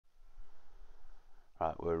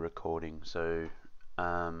Right, we're recording. So,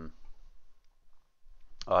 um,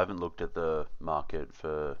 I haven't looked at the market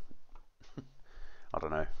for, I don't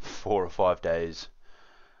know, 4 or 5 days.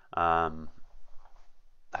 Um,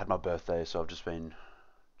 I had my birthday, so I've just been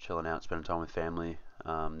chilling out, spending time with family.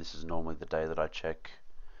 This is normally the day that I check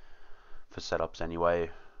for setups anyway.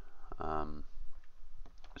 Um,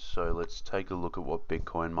 so let's take a look at what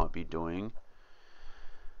Bitcoin might be doing.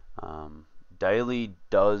 Um, Daily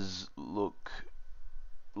does look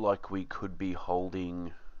like we could be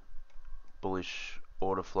holding bullish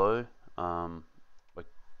order flow. We're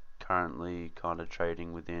currently kind of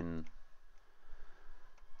trading within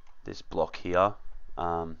this block here.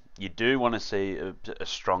 You do want to see a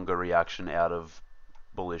stronger reaction out of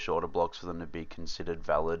bullish order blocks for them to be considered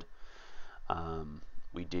valid.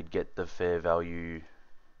 We did get the fair value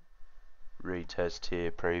retest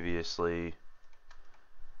here previously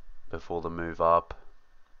before the move up.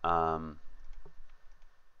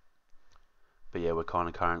 But yeah, we're kind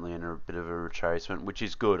of currently in a bit of a retracement, which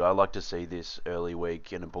is good. I like to see this early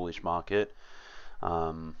week in a bullish market.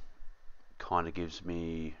 Kind of gives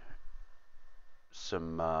me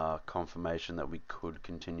some confirmation that we could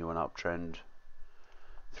continue an uptrend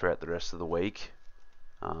throughout the rest of the week.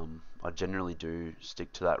 I generally do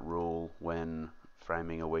stick to that rule when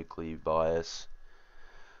framing a weekly bias.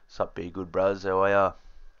 Sup, be good, bros? How are ya?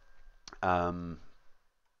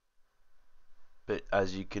 But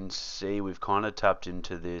as you can see, we've kind of tapped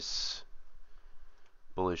into this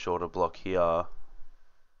bullish order block here on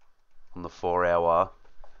the 4 hour.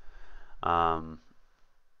 And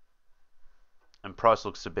price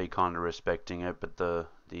looks to be kind of respecting it, but the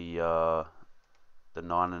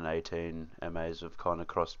 9 and 18 MAs have kind of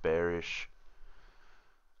crossed bearish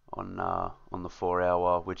on the 4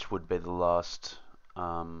 hour, which would be the last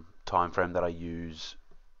time frame that I use.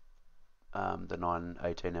 The 9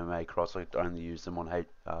 18 MA cross, I only use them on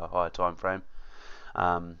higher time frame.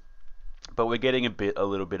 But we're getting a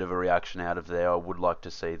little bit of a reaction out of there. I would like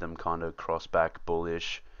to see them kind of cross back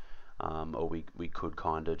bullish, or we could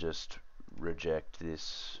kind of just reject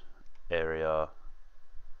this area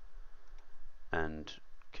and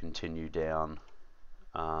continue down.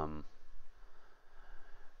 But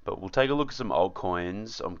we'll take a look at some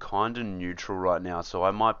altcoins. I'm kind of neutral right now, so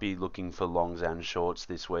I might be looking for longs and shorts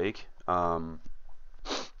this week.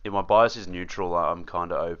 If my bias is neutral, I'm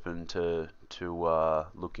kind of open to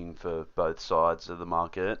looking for both sides of the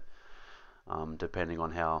market, depending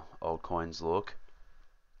on how altcoins look.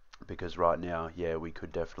 Because right now, yeah, we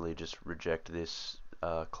could definitely just reject this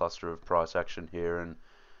cluster of price action here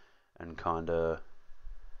and kind of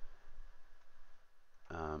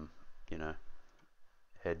you know,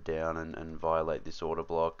 head down and violate this order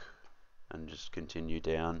block and just continue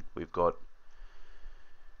down. We've got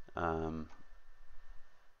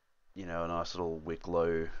you know, a nice little wick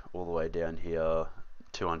low all the way down here.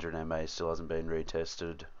 200 MA still hasn't been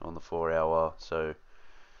retested on the 4 hour, so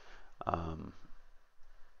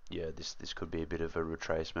yeah, this could be a bit of a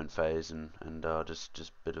retracement phase and just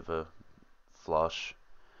a bit of a flush.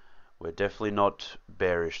 We're definitely not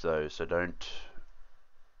bearish though, so don't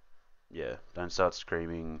start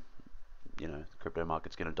screaming, you know, the crypto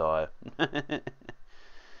market's gonna die.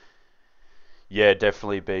 Yeah,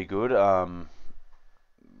 definitely be good.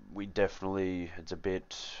 We definitely, it's a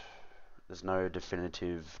bit, there's no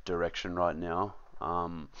definitive direction right now.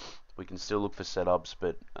 We can still look for setups,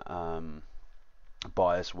 but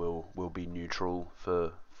bias will be neutral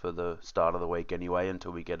for the start of the week anyway,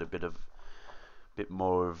 until we get a bit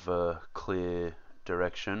more of a clear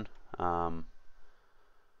direction. But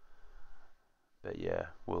yeah,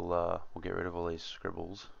 we'll get rid of all these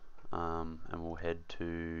scribbles, and we'll head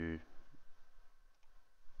to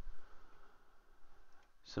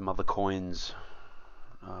some other coins.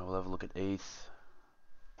 We'll have a look at ETH.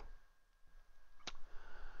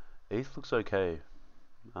 ETH looks okay.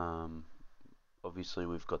 Obviously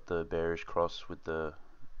we've got the bearish cross with the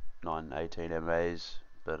 918 MAs,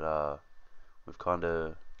 but we've kind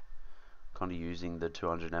of using the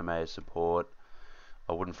 200 MA as support.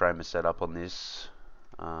 I wouldn't frame a setup on this.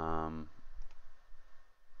 Yeah,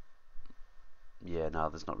 no,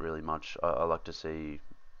 there's not really much. I like to see,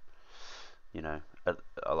 you know,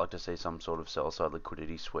 I like to see some sort of sell side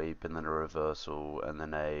liquidity sweep and then a reversal and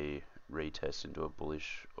then a retest into a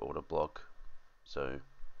bullish order block. So,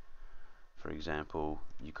 for example,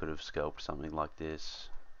 you could have scalped something like this.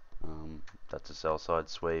 That's a sell side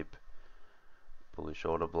sweep, bullish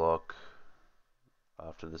order block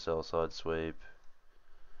after the sell side sweep,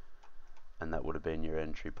 and that would have been your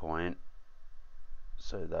entry point.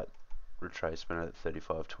 So that retracement at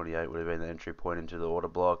 35.28 would have been the entry point into the order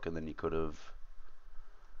block, and then you could have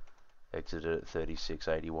exited at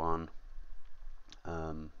 36.81.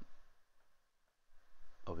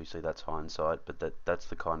 Obviously that's hindsight, but that's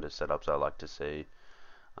the kind of setups I like to see.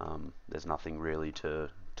 There's nothing really to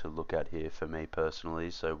look at here for me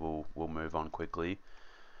personally, so we'll move on quickly.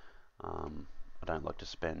 I don't like to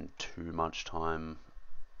spend too much time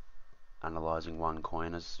analyzing one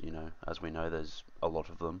coin, as you know, as we know, there's a lot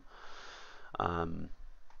of them.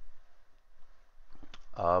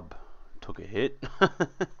 ARB took a hit.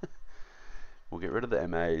 We'll get rid of the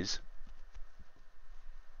MAs.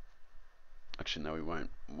 Actually, no, we won't.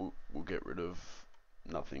 We'll get rid of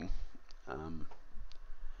nothing.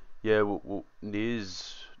 Yeah,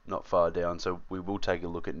 Near's not far down, so we will take a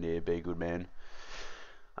look at Near. Be a good man.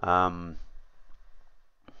 ARB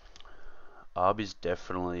is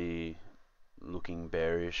definitely looking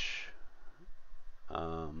bearish.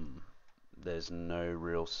 There's no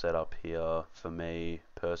real setup here for me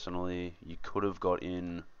personally. You could have got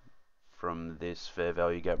in from this fair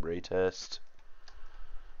value gap retest.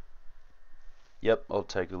 Yep, I'll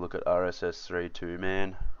take a look at RSS3 too,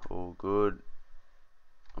 man. All good.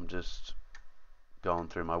 I'm just going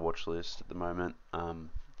through my watch list at the moment. I'll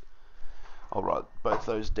write both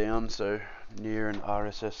those down. So Near and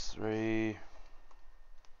RSS3.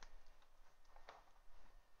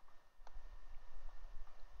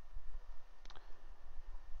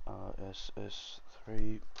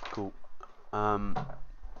 RSS3, cool.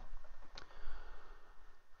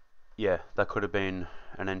 Yeah, that could have been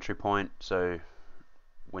an entry point. So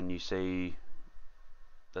when you see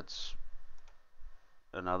that's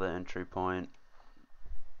another entry point,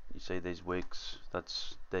 you see these wicks,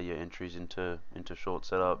 they're your entries into short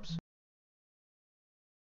setups.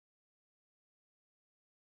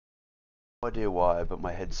 No idea why, but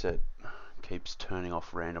my headset keeps turning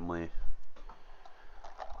off randomly.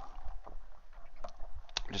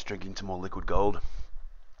 Just drinking some more liquid gold.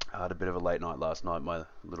 I had a bit of a late night last night. My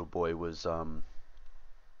little boy was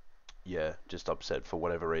yeah, just upset for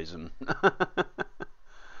whatever reason.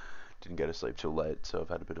 Didn't go to sleep till late, so I've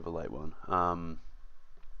had a bit of a late one.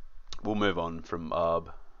 We'll move on from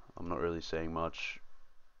ARB. I'm not really seeing much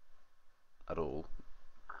at all.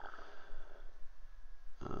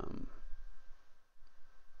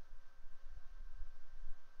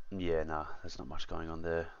 Yeah, nah, there's not much going on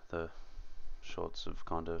there. The shorts have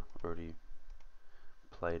kind of already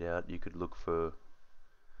played out. You could look for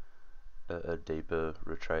a deeper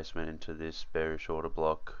retracement into this bearish order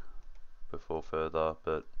block before further,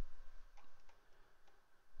 but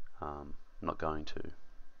not going to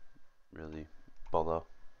really bother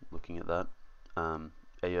looking at that.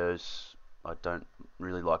 EOS, I don't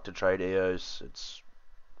really like to trade EOS. It's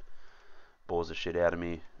bores the shit out of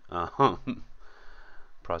me.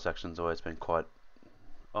 Price action's always been quite,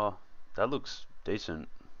 oh, that looks decent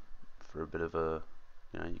for a bit of a,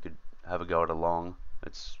 you know, you could have a go at a long.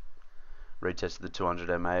 It's retested the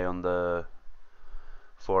 200 MA on the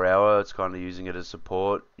 4 hour. It's kind of using it as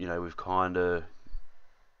support. You know, we've kind of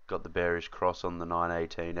got the bearish cross on the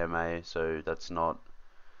 918 MA, so that's not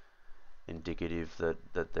indicative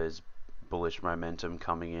that there's bullish momentum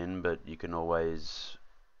coming in, but you can always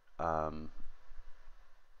let's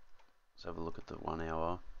have a look at the 1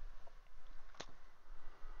 hour.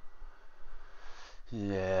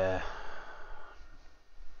 Yeah,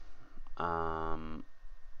 I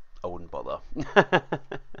wouldn't bother.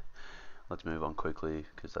 Let's move on quickly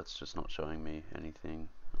because that's just not showing me anything.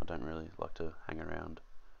 I don't really like to hang around.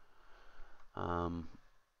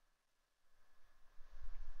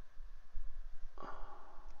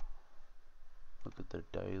 Look at the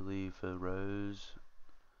daily for Rose.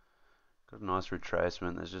 Got a nice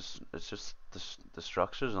retracement. It's just the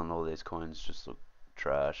structures on all these coins just look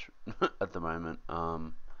trash at the moment.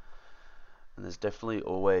 And there's definitely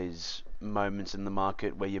always moments in the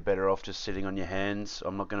market where you're better off just sitting on your hands.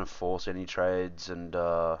 I'm not going to force any trades and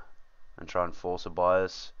try and force a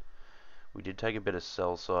bias. We did take a bit of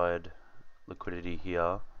sell side liquidity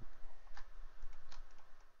here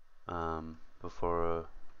before a,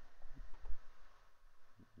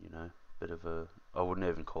 you know, bit of a, I wouldn't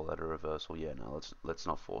even call that a reversal. Yeah, no, let's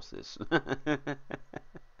not force this.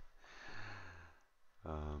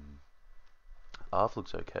 ARF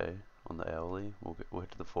looks okay on the hourly. We'll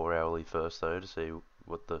head to the 4 hourly first though to see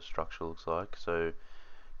what the structure looks like. So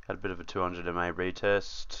had a bit of a 200 MA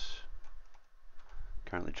retest.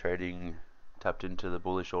 Currently trading tapped into the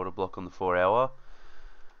bullish order block on the 4 hour.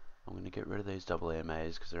 I'm going to get rid of these double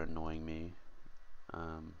MAs because they're annoying me.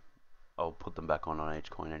 I'll put them back on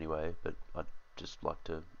each coin anyway, but I'd just like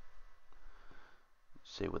to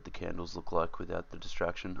see what the candles look like without the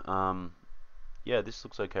distraction. Yeah, this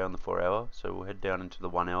looks okay on the 4 hour, so we'll head down into the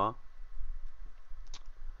 1 hour.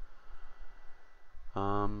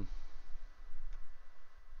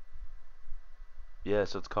 Yeah,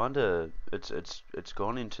 so it's kind of it's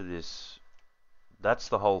gone into this. That's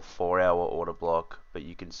the whole 4 hour order block, but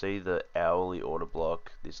you can see the hourly order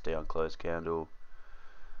block, this down close candle.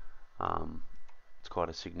 It's quite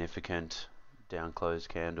a significant down close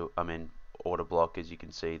candle. I mean, order block, as you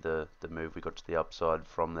can see the move we got to the upside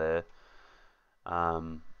from there.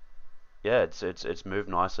 Yeah, it's moved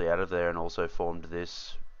nicely out of there and also formed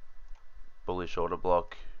this bullish order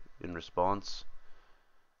block in response.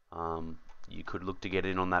 You could look to get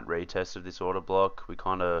in on that retest of this order block. We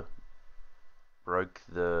kind of broke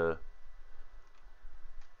the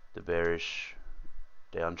bearish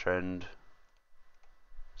downtrend.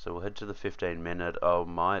 So we'll head to the 15 minute. I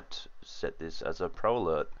might set this as a pro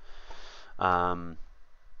alert.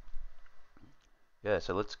 Yeah,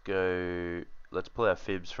 so let's pull our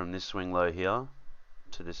fibs from this swing low here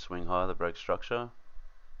to this swing high, the break structure.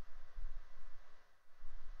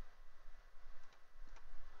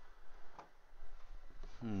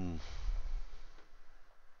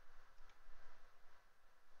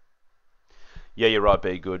 Yeah, you're right,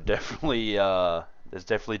 be good. Definitely, there's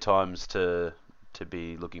definitely times to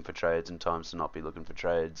be looking for trades and times to not be looking for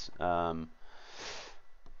trades. I'm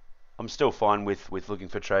still fine with looking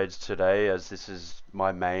for trades today, as this is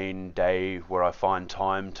my main day where I find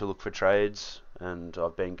time to look for trades, and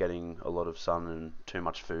I've been getting a lot of sun and too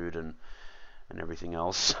much food and everything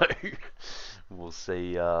else. So we'll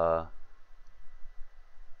see.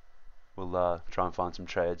 We'll try and find some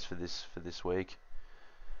trades for this week.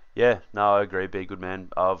 Yeah, no, I agree. Be a good man.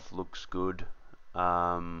 Av looks good.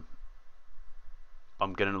 I'm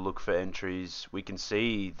going to look for entries. We can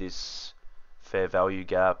see this fair value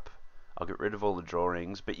gap. I'll get rid of all the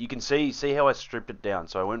drawings, but you can see how I stripped it down.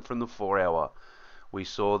 So I went from the 4 hour. We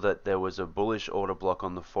saw that there was a bullish order block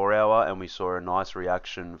on the 4 hour, and we saw a nice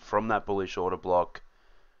reaction from that bullish order block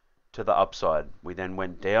to the upside. We then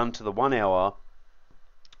went down to the 1 hour.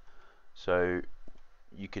 So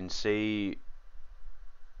you can see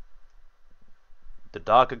the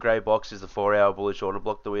darker grey box is the 4 hour bullish order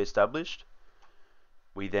block that we established.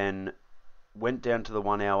 We then went down to the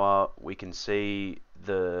 1 hour. We can see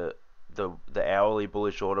the hourly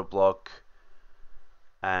bullish order block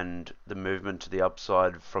and the movement to the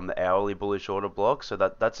upside from the hourly bullish order block. So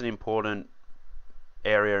that's an important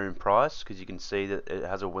area in price, because you can see that it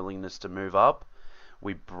has a willingness to move up.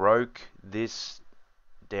 We broke this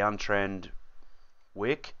downtrend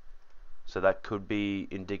wick, so that could be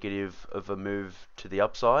indicative of a move to the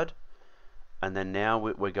upside. And then now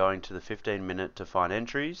we're going to the 15 minute to find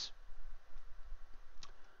entries.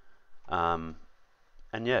 And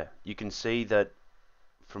yeah, you can see that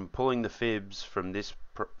from pulling the fibs from this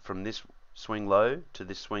swing low to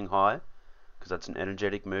this swing high, because that's an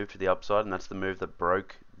energetic move to the upside, and that's the move that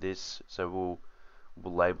broke this. So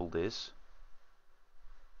we'll label this.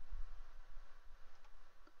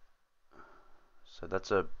 So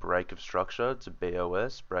that's a break of structure. It's a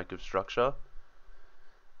BOS, break of structure.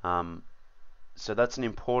 So that's an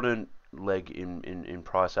important leg in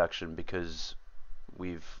price action, because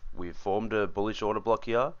we've formed a bullish order block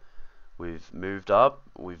here. We've moved up.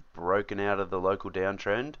 We've broken out of the local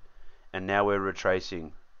downtrend, and now we're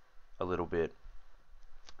retracing a little bit.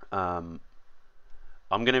 I'm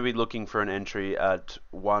going to be looking for an entry at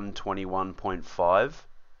 121.5.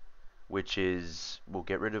 which is, we'll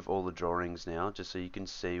get rid of all the drawings now, just so you can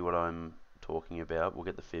see what I'm talking about. We'll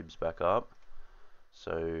get the fibs back up.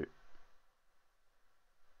 So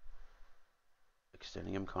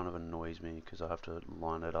extending them kind of annoys me, because I have to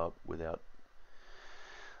line it up without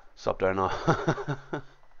subdonor.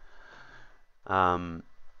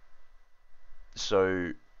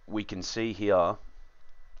 So we can see here,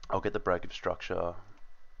 I'll get the break of structure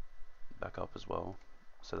back up as well.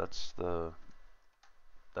 So that's the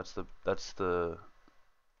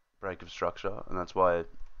break of structure, and that's why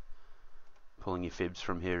pulling your fibs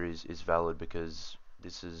from here is valid, because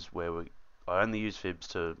this is where I only use fibs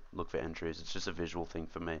to look for entries. It's just a visual thing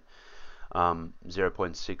for me.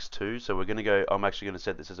 0.62, so we're going to go, I'm actually going to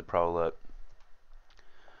set this as a pro alert.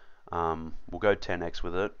 We'll go 10x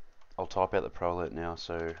with it. I'll type out the pro alert now.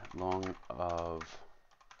 So long of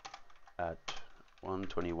at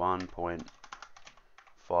 121.5.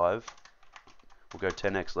 We'll go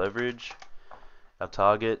 10x leverage. Our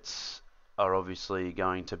targets are obviously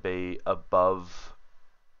going to be above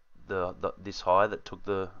this high that took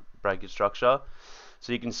the break of structure.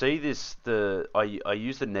 So you can see this. I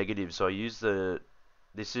use the negative. So I use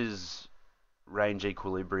this is range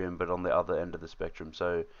equilibrium, but on the other end of the spectrum.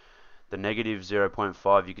 So the negative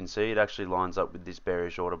 0.5, you can see it actually lines up with this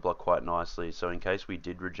bearish order block quite nicely. So in case we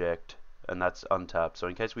did reject, and that's untapped. So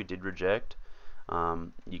in case we did reject,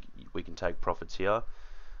 we can take profits here.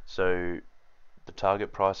 So the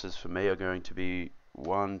target prices for me are going to be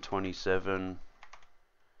 127.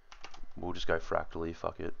 We'll just go fractally,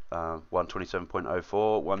 fuck it. 127.04,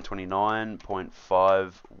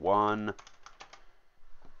 129.51,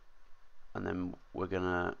 and then we're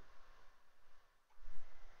gonna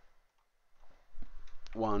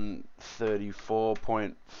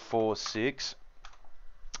 134.46.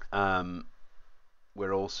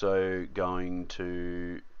 We're also going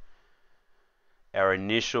to, our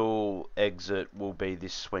initial exit will be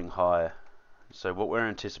this swing high. So what we're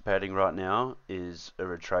anticipating right now is a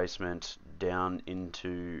retracement down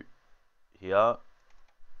into here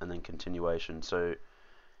and then continuation. So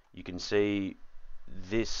you can see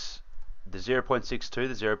this, the 0.62,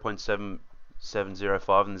 the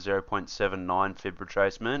 0.7705 and the 0.79 fib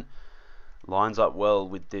retracement lines up well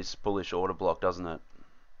with this bullish order block, doesn't it?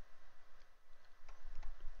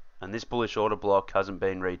 And this bullish order block hasn't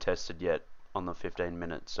been retested yet on the 15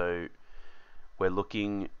 minutes. So we're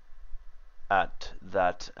looking at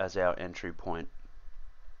that as our entry point.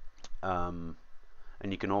 And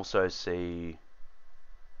you can also see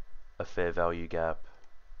a fair value gap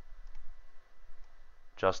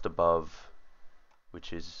just above,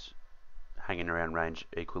 which is hanging around range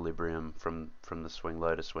equilibrium from the swing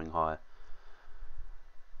low to swing high.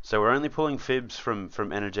 So we're only pulling fibs from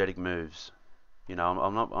energetic moves. You know,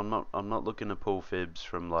 I'm not looking to pull fibs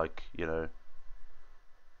from, like, you know,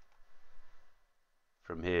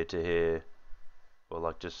 from here to here, or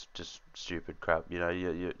like just stupid crap. You know,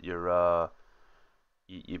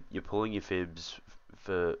 you're pulling your fibs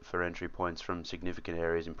for entry points from significant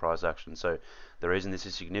areas in price action. So the reason this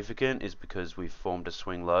is significant is because we've formed a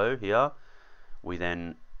swing low here. We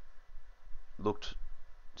then looked,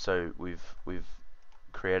 so we've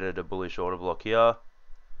created a bullish order block here.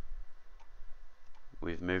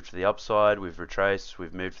 We've moved to the upside, we've retraced,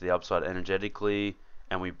 we've moved to the upside energetically,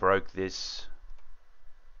 and we broke this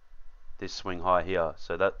swing high here.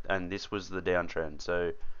 So that, and this was the downtrend.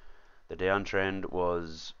 So the downtrend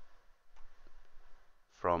was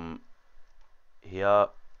from here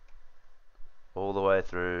all the way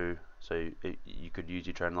through. So you could use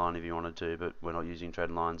your trend line if you wanted to, but we're not using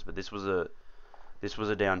trend lines. But this was a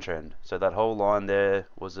downtrend. So that whole line there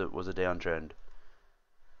was a downtrend,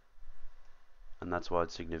 and that's why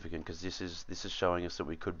it's significant, because this is showing us that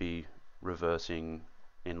we could be reversing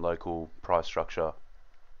in local price structure.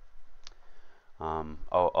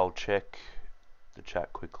 I'll check the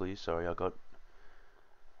chat quickly. Sorry, I got.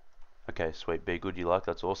 Okay, sweet. Be good. You like?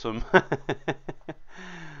 That's awesome.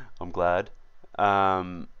 I'm glad.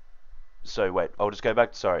 So wait, I'll just go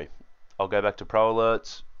back. Sorry, I'll go back to pro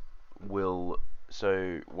alerts.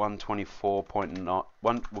 So 124.9.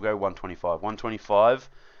 We'll go 125. 125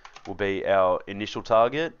 will be our initial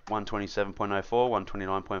target. 127.04,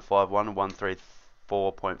 129.51, and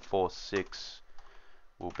 134.46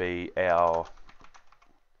 will be our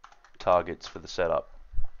targets for the setup.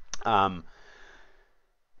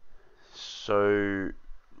 So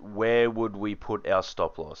where would we put our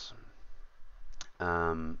stop loss?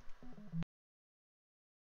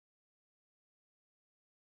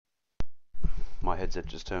 My headset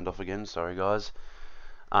just turned off again, sorry guys.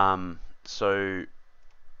 So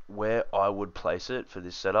where I would place it for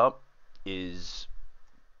this setup is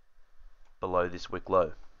below this wick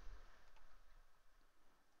low.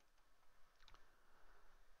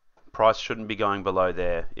 Price shouldn't be going below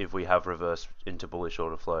there if we have reversed into bullish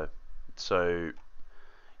order flow. So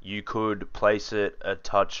you could place it a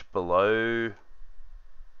touch below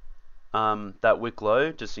that wick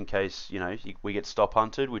low, just in case, you know, we get stop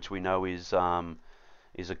hunted, which we know is a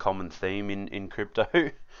common theme in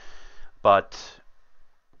crypto. But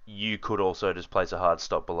you could also just place a hard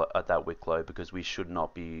stop below at that wick low, because we should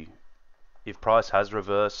not be, if price has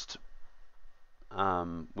reversed,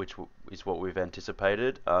 which is what we've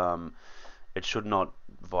anticipated, it should not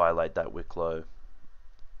violate that wick low,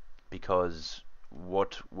 because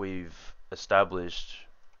what we've established,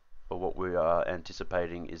 or what we are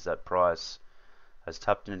anticipating, is that price has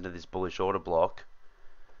tapped into this bullish order block,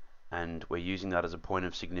 and we're using that as a point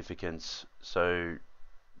of significance. So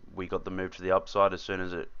we got the move to the upside as soon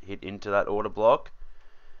as it hit into that order block,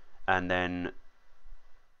 and then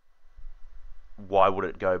why would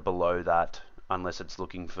it go below that unless it's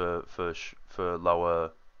looking for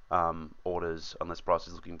lower orders? Unless price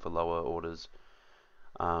is looking for lower orders,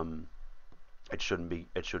 it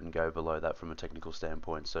shouldn't go below that from a technical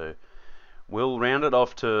standpoint. So we'll round it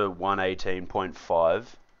off to 118.5,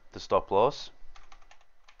 the stop loss.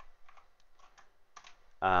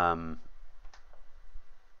 I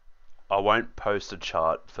won't post a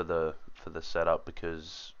chart for the setup,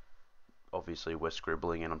 because obviously we're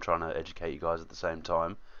scribbling and I'm trying to educate you guys at the same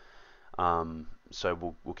time.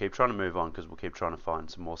 So we'll keep trying to move on because we'll keep trying to find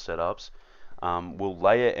some more setups. We'll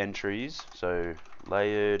layer entries, so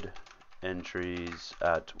layered entries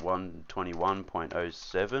at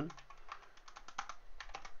 121.07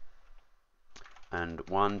 and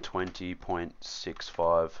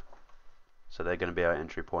 120.65. So they're going to be our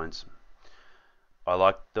entry points. I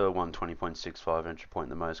like the 120.65 entry point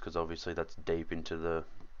the most because obviously that's deep into the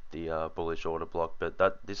bullish order block. But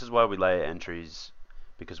this is why we layer entries,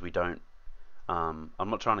 because we don't. I'm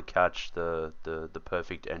not trying to catch the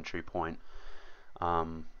perfect entry point.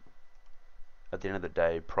 At the end of the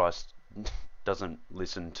day, price doesn't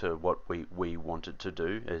listen to what we want it to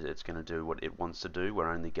do. It's going to do what it wants to do.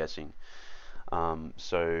 We're only guessing.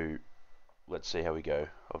 So let's see how we go.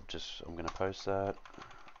 I'm going to post that,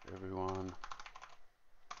 everyone.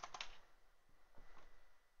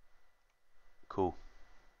 Cool.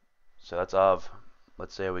 So that's ARV.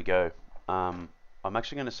 Let's see how we go. I'm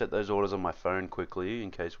actually going to set those orders on my phone quickly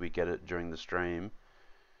in case we get it during the stream.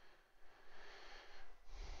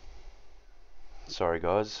 Sorry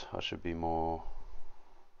guys, I should be more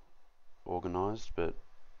organized, but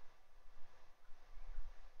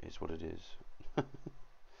it is what it is.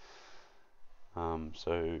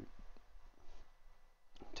 So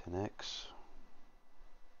 10x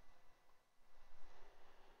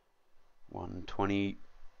 120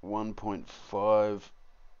 1.5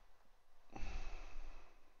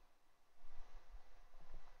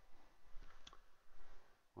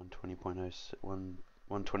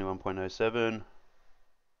 121.07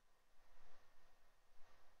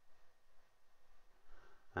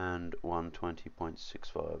 and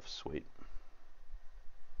 120.65. Sweet.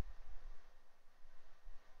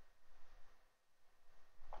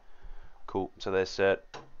 Cool, so they're set.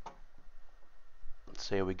 Let's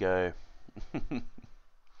see how we go.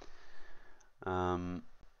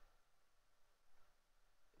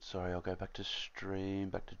 Sorry, I'll go back to stream,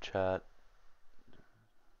 back to chat.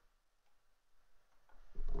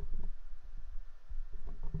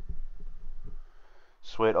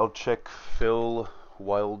 Sweet, I'll check Phil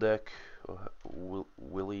Wildeck or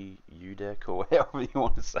Willie Udeck or however you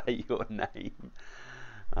want to say your name.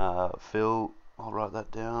 Phil, I'll write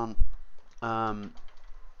that down.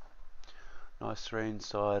 Nice 3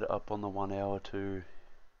 inside, up on the 1 hour too.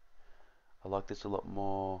 I like this a lot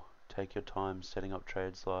more. Take your time setting up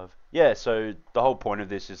trades live. Yeah, so the whole point of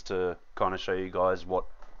this is to kind of show you guys what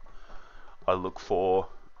I look for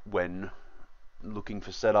when looking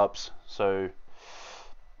for setups. So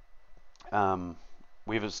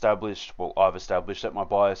I've established that my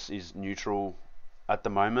bias is neutral at the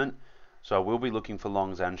moment. So I will be looking for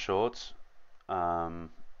longs and shorts. Yeah,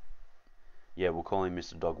 we'll call him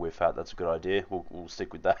Mr. Dog We're Fat. That's a good idea. We'll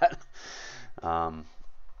stick with that. I'll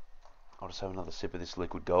just have another sip of this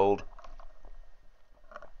liquid gold.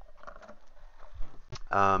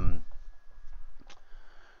 But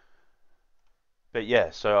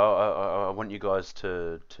yeah, so I want you guys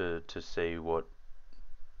to see what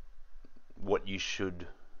you should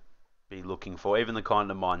be looking for, even the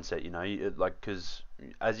kind of mindset, like, because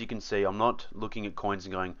as you can see, I'm not looking at coins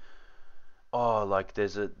and going, oh, like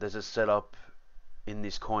there's a setup in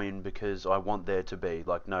this coin because I want there to be.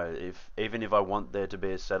 Like, no, even if I want there to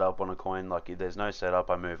be a setup on a coin, like if there's no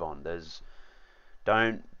setup, I move on.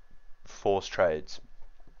 Don't force trades.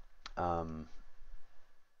 How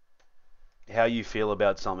you feel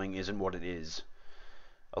about something isn't what it is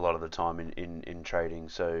a lot of the time in trading.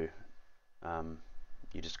 So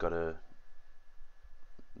you just got to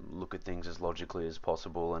look at things as logically as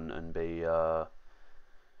possible and be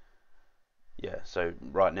yeah. So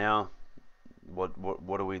right now,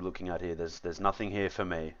 what are we looking at here? There's nothing here for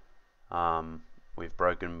me. We've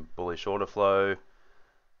broken bullish order flow.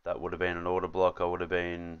 That would have been an order block. I would have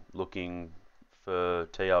been looking for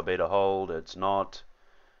TRB to hold. It's not.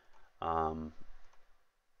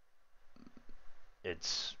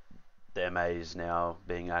 It's the MA is now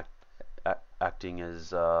being acting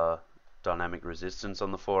as dynamic resistance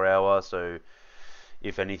on the 4 hour. So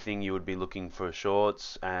if anything, you would be looking for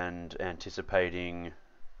shorts and anticipating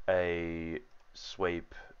a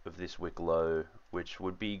sweep of this wick low, which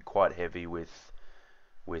would be quite heavy with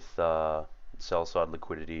sell side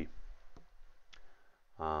liquidity.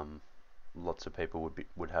 Lots of people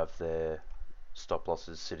would have their stop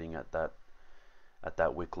losses sitting at that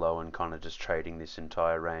wick low and kind of just trading this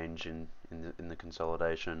entire range in the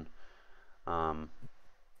consolidation. So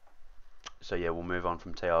yeah, we'll move on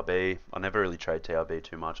from TRB. I never really trade TRB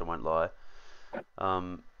too much, I won't lie.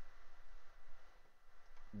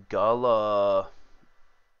 Gala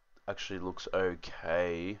actually looks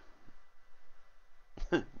okay.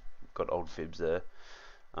 Got got old fibs there.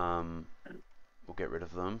 We'll get rid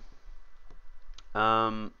of them.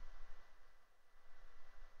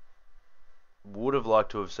 Would have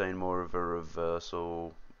liked to have seen more of a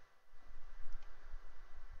reversal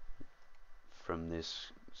from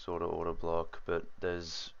this sort of order block, but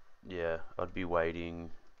I'd be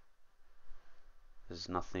waiting. There's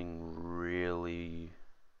nothing really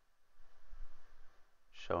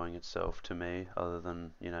showing itself to me other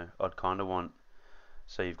than, I'd kind of want,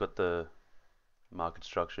 so you've got the market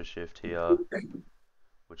structure shift here,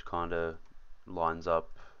 which kind of lines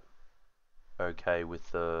up okay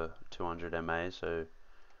with the 200 MA, so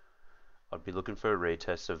I'd be looking for a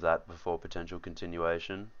retest of that before potential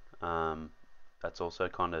continuation. That's also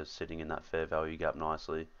kind of sitting in that fair value gap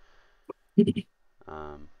nicely.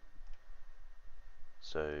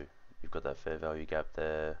 So you've got that fair value gap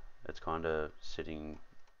there. It's kind of sitting,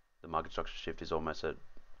 the market structure shift is almost at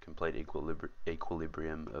complete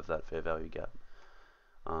equilibrium of that fair value gap.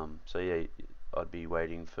 So yeah, I'd be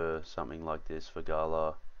waiting for something like this for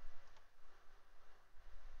Gala,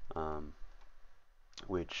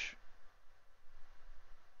 which,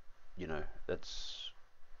 that's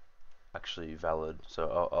actually valid. So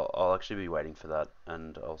I'll actually be waiting for that,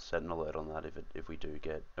 and I'll set an alert on that if we do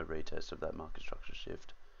get a retest of that market structure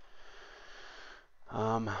shift.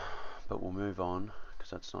 But we'll move on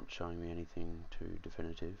because that's not showing me anything too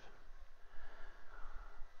definitive.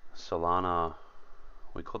 Solana,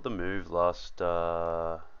 we caught the move last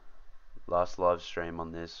live stream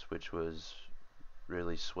on this, which was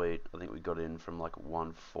really sweet. I think we got in from like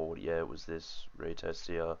 140. Yeah, it was this retest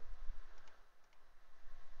here.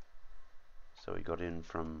 So we got in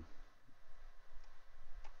from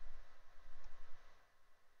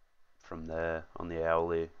there on the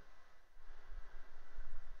hourly.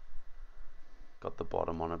 Got the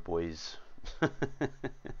bottom on it, boys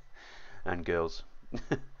and girls.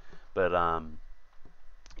 But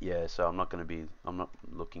yeah, so I'm not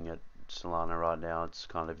looking at Solana right now. It's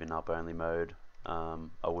kind of in up only mode. I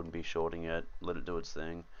wouldn't be shorting it. Let it do its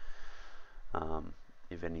thing.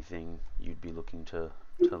 If anything, you'd be looking to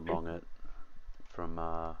long it from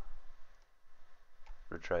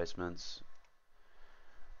retracements.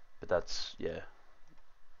 But that's, yeah,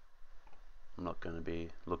 I'm not going to be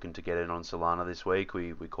looking to get in on Solana this week.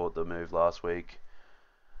 We caught the move last week.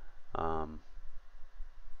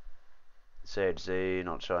 CHZ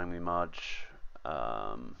not showing me much.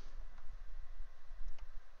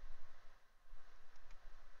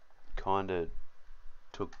 Kind of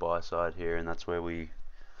took buy side here, and that's where we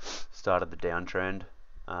started the downtrend.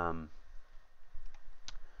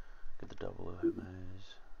 Get the double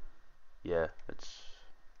OMAs. Yeah, it's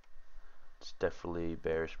definitely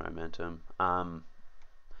bearish momentum.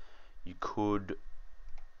 You could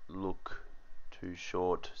look to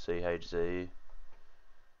short CHZ.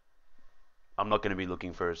 I'm not going to be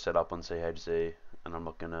looking for a setup on CHZ, and I'm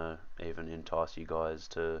not going to even entice you guys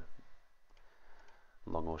to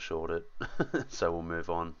long or short it. So we'll move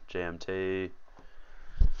on. GMT,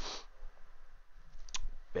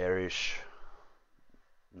 bearish,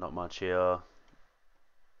 not much here.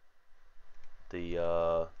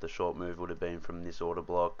 The short move would have been from this order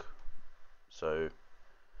block, so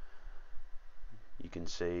you can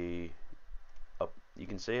see how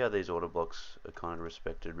these order blocks are kind of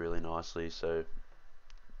respected really nicely. So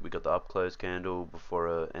we got the up close candle before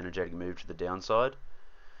a energetic move to the downside,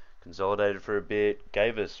 consolidated for a bit,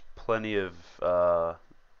 gave us plenty of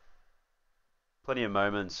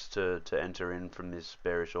moments to enter in from this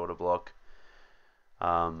bearish order block,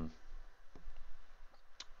 and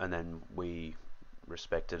then we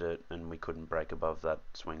respected it, and we couldn't break above that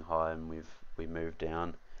swing high, and we moved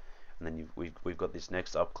down, and then we've got this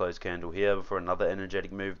next up close candle here before another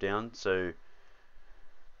energetic move down. So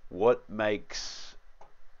what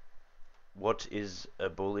is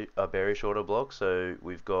a bearish order block? So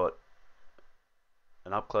we've got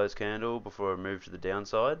an up close candle before a move to the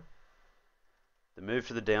downside. The move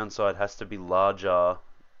to the downside has to be larger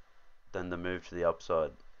than the move to the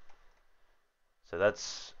upside. So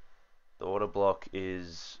that's the order block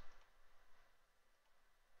is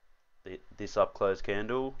this up close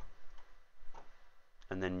candle,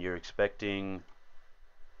 and then you're expecting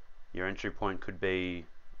your entry point could be,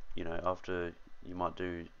 after you might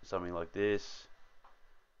do something like this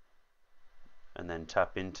and then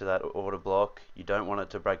tap into that order block. You don't want it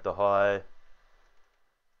to break the high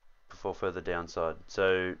before further downside,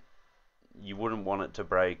 so you wouldn't want it to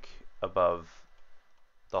break above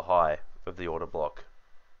the high of the order block,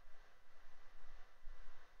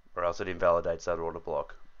 or else it invalidates that order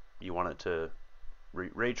block. You want it to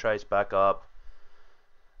retrace back up,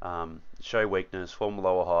 show weakness, form a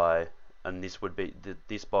lower high, and this would be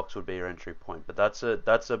this box would be your entry point. But that's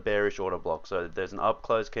a bearish order block. So there's an up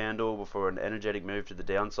close candle before an energetic move to the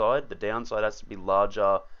downside. The downside has to be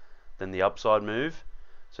larger than the upside move.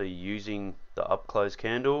 So you're using the up close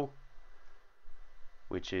candle,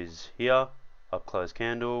 which is here, up close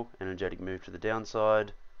candle, energetic move to the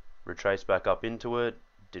downside, retrace back up into it,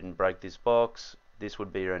 didn't break this box. This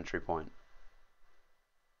would be your entry point.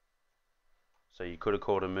 So you could have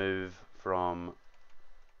called a move from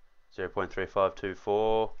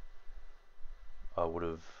 0.3524. I would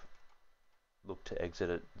have looked to exit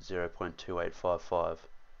at 0.2855. So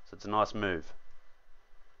it's a nice move.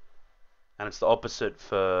 And it's the opposite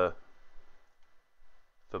for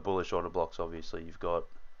bullish order blocks. Obviously, you've got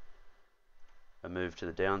a move to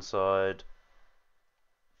the downside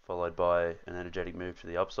followed by an energetic move to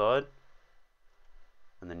the upside,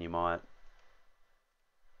 and then you might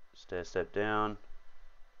stair step down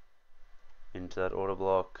into that order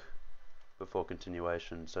block before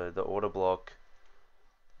continuation. So the order block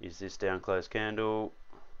is this down close candle.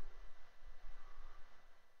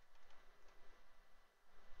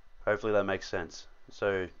 Hopefully that makes sense.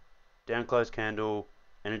 So down close candle,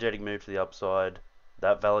 energetic move to the upside,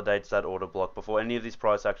 that validates that order block. Before any of this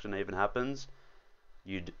price action even happens,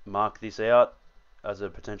 you'd mark this out as a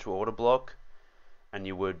potential order block, and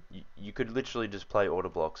you could literally just play order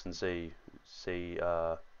blocks and see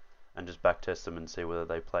and just back test them and see whether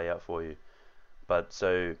they play out for you. But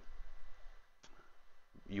so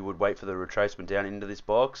you would wait for the retracement down into this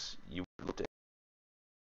box, you would look at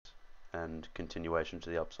and continuation to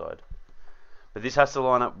the upside. But this has to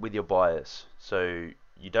line up with your bias. So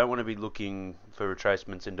you don't want to be looking for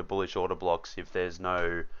retracements into bullish order blocks if there's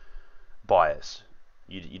no bias.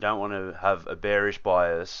 You don't want to have a bearish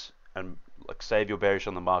bias and like save your bearish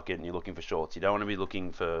on the market and you're looking for shorts. You don't want to be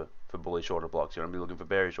looking for bullish order blocks. You want to be looking for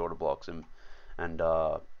bearish order blocks and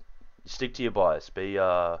stick to your bias.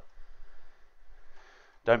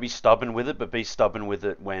 Don't be stubborn with it, but be stubborn with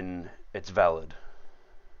it when it's valid.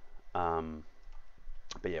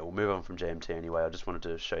 But yeah, we'll move on from GMT anyway. I just wanted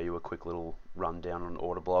to show you a quick little rundown on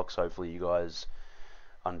order blocks. Hopefully you guys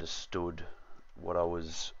understood what I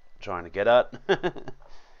was trying to get at.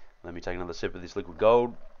 Let me take another sip of this liquid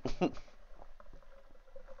gold.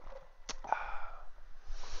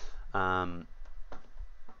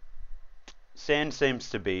 Sand seems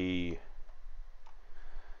to be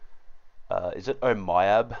is it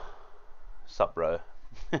Omayab? Sup, bro?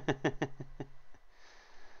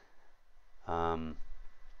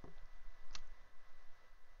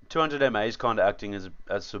 200 MA is kind of acting as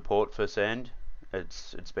support for sand.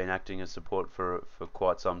 It's been acting as support for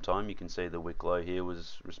quite some time. You can see the wick low here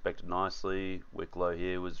was respected nicely. Wick low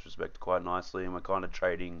here was respected quite nicely, and we're kind of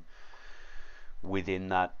trading within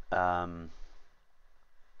that.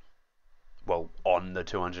 Well, on the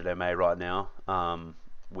 200 MA right now.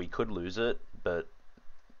 We could lose it, but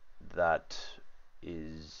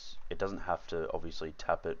it doesn't have to obviously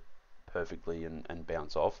tap it perfectly and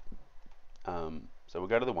bounce off. So we'll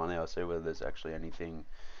go to the 1 hour, see whether there's actually anything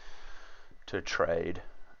to trade.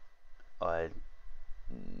 No.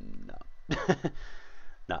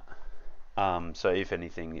 No. So if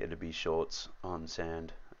anything, it'd be shorts on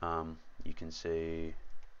sand. You can see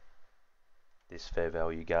this fair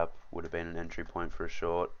value gap would have been an entry point for a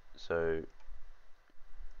short. So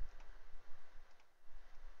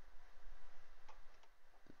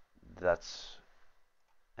that's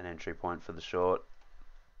an entry point for the short.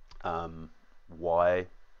 Why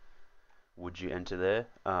would you enter there?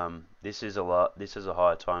 This is a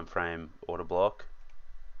higher time frame order block.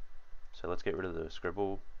 So let's get rid of the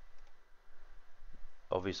scribble.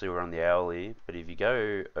 Obviously we're on the hourly, but if you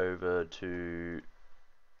go over to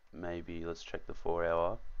maybe let's check the 4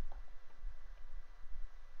 hour.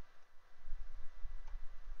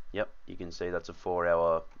 Yep, you can see that's a 4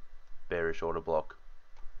 hour bearish order block.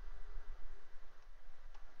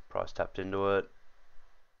 Price tapped into it,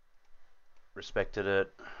 respected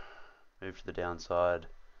it, moved to the downside,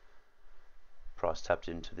 price tapped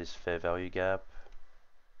into this fair value gap,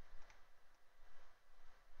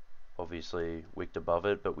 obviously wicked above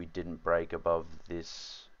it, but we didn't break above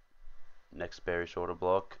this next bearish order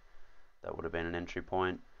block. That would have been an entry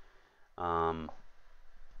point.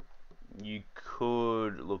 You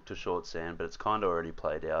could look to short sand, but it's kind of already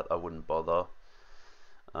played out. I wouldn't bother.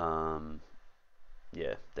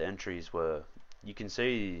 Yeah, the entries were, you can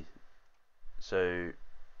see, so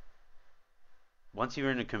once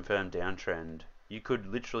you're in a confirmed downtrend, you could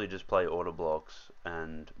literally just play order blocks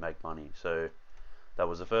and make money. So that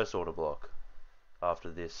was the first order block after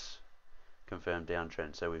this confirmed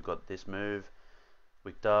downtrend. So we've got this move,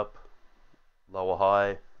 wicked up, lower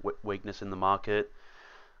high, weakness in the market.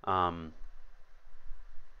 Um,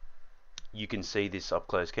 you can see this up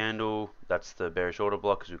close candle. That's the bearish order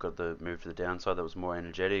block because we've got the move to the downside that was more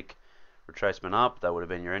energetic. Retracement up, that would have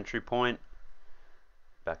been your entry point.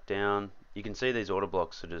 Back down. You can see these order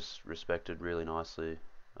blocks are just respected really nicely.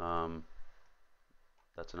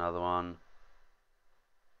 That's another one.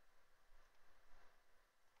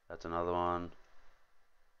 That's another one.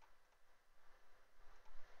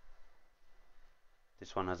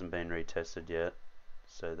 This one hasn't been retested yet,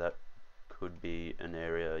 so that could be an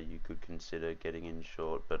area you could consider getting in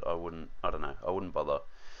short, but I don't know, I wouldn't bother.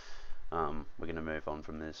 We're going to move on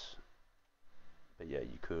from this. But yeah,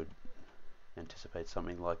 you could anticipate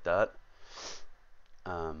something like that.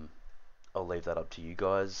 I'll leave that up to you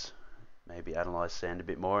guys. Maybe analyze sand a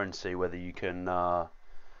bit more and see whether you can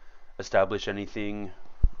establish any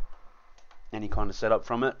kind of setup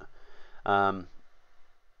from it.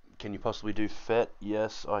 Can you possibly do FET?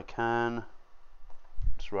 Yes, I can.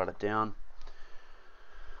 Just write it down.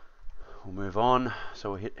 We'll move on.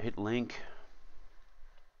 So we'll hit link.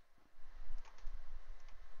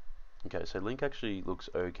 Okay, so link actually looks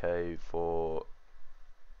okay for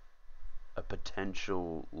a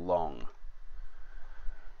potential long.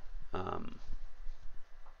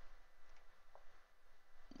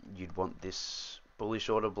 You'd want this bullish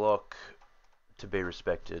order block to be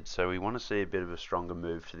respected. So we want to see a bit of a stronger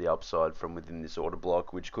move to the upside from within this order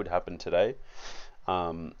block, which could happen today.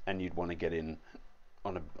 And you'd want to get in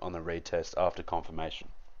on a retest after confirmation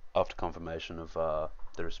of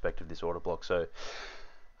the respect of this order block. So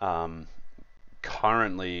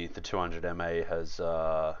currently the 200 MA has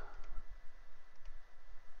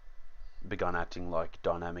begun acting like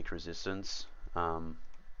dynamic resistance.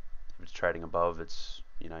 If it's trading above,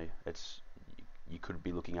 you could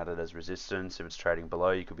be looking at it as resistance. If it's trading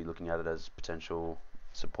below, you could be looking at it as potential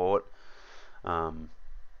support.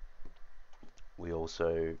 We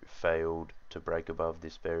also failed to break above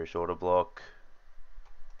this bearish order block,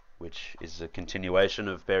 which is a continuation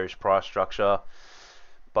of bearish price structure,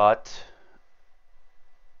 but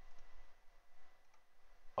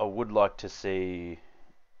I would like to see,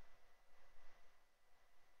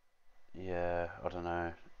 I don't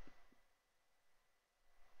know,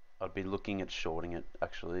 I'd be looking at shorting it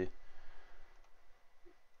actually.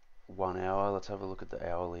 1 hour, let's have a look at the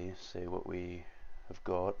hourly, see what we have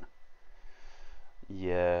got.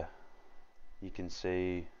 Yeah, you can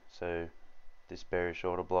see, so this bearish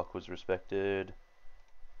order block was respected.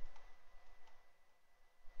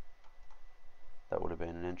 That would have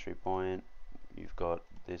been an entry point. You've got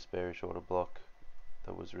this bearish order block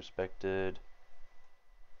that was respected.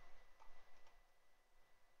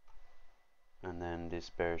 And then this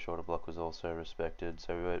bearish order block was also respected.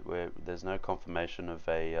 So there's no confirmation of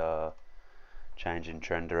a change in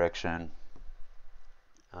trend direction.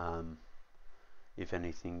 If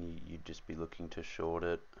anything, you'd just be looking to short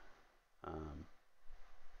it.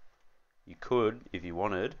 You could, if you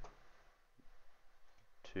wanted,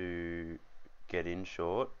 to get in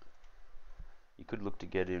short. You could look to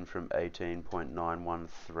get in from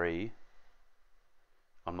 18.913.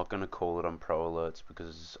 I'm not going to call it on pro alerts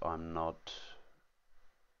because I'm not.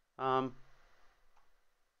 I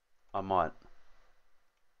might.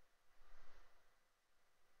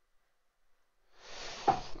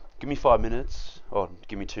 Give me 5 minutes. Oh,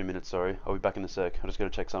 give me 2 minutes, sorry. I'll be back in a sec. I'm just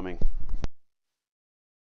going to check something.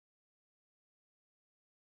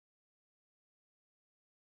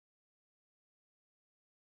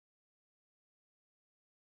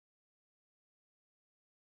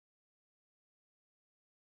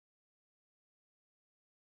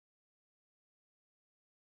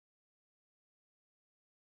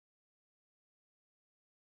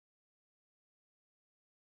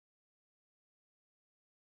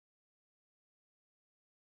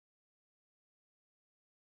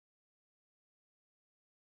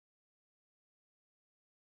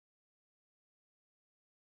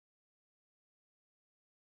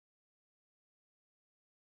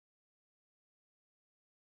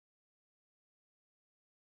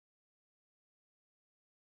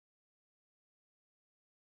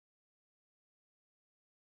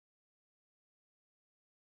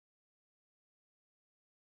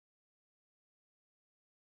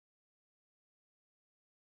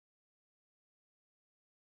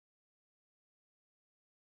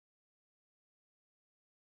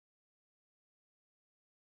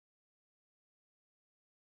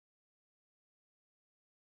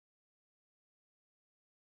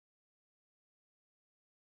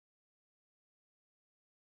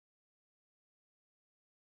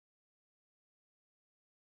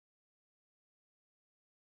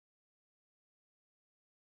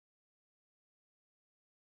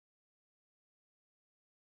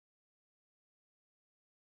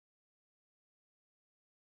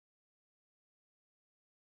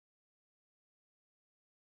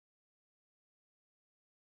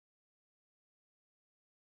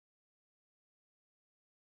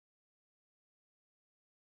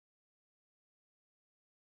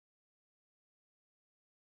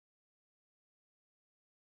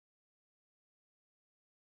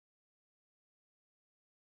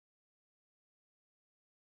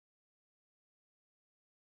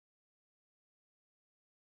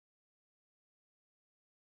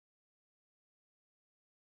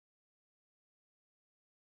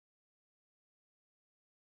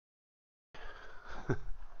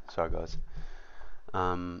 Sorry guys.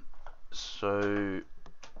 So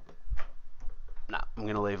I'm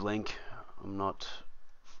gonna leave link. I'm not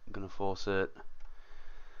gonna force it.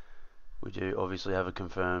 We do obviously have a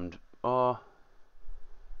confirmed. Oh,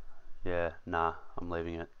 yeah, I'm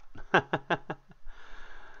leaving it.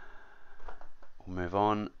 We'll move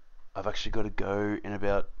on. I've actually got to go in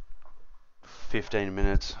about 15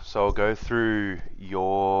 minutes, so I'll go through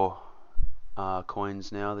your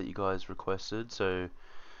coins now that you guys requested. So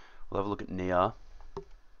we'll have a look at NIA.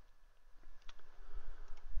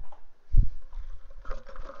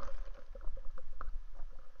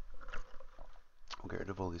 We'll get rid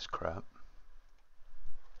of all this crap.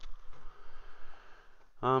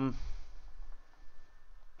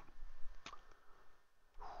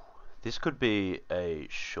 This could be a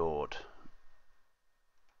short.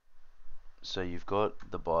 So you've got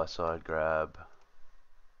the buy side grab.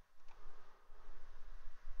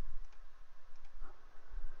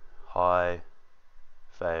 High,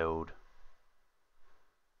 failed.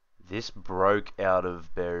 This broke out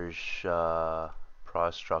of bearish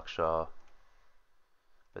price structure,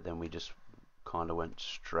 but then we just kind of went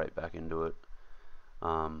straight back into it.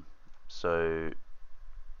 So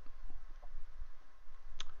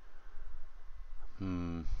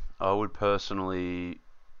I would personally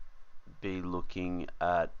be looking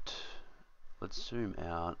at, let's zoom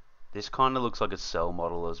out. This kind of looks like a sell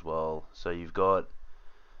model as well. So you've got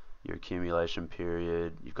your accumulation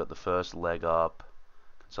period, you've got the first leg up,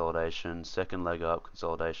 consolidation, second leg up,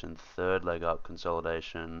 consolidation, third leg up,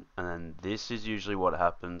 consolidation, and then this is usually what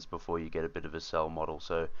happens before you get a bit of a sell model.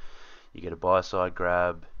 So you get a buy side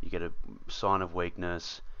grab, you get a sign of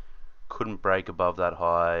weakness, couldn't break above that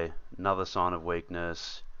high, another sign of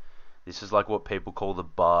weakness. This is like what people call the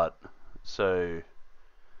butt. So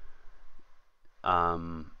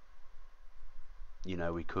you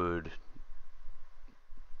know, we could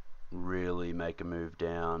really make a move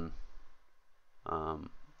down.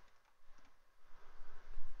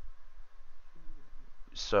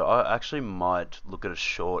 So I actually might look at a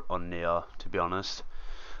short on NIA, to be honest.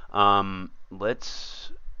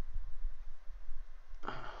 Let's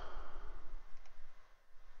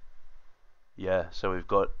yeah, so we've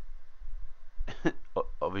got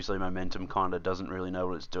obviously momentum kind of doesn't really know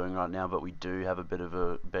what it's doing right now, but we do have a bit of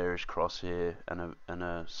a bearish cross here and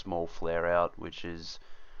a small flare out, which is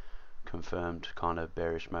confirmed kind of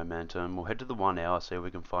bearish momentum. We'll head to the 1 hour, see if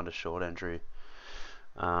we can find a short entry.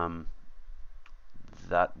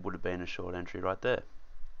 That would have been a short entry right there.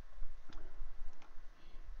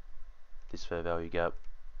 This fair value gap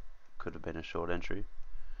could have been a short entry.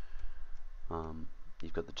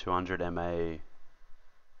 You've got the 200 MA,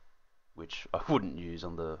 which I wouldn't use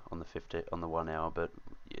on the 1 hour, but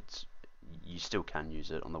you still can use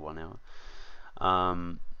it on the 1 hour.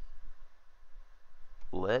 I'm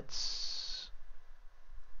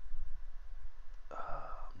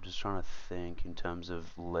just trying to think in terms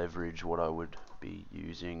of leverage what I would be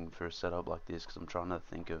using for a setup like this, because I'm trying to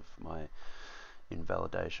think of my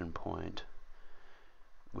invalidation point,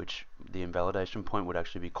 which the invalidation point would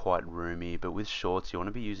actually be quite roomy, but with shorts you want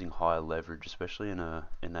to be using higher leverage, especially in a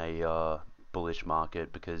bullish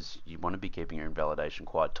market, because you want to be keeping your invalidation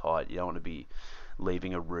quite tight. You don't want to be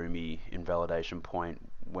leaving a roomy invalidation point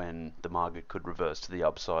when the market could reverse to the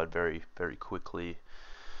upside very, very quickly.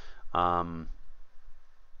 I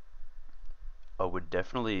would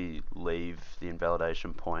definitely leave the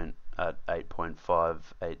invalidation point at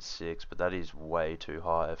 8.586, but that is way too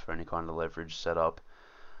high for any kind of leverage setup.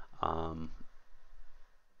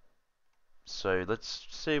 So let's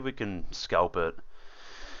see if we can scalp it.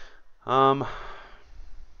 Go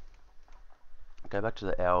back to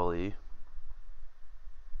the hourly.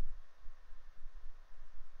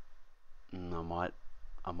 I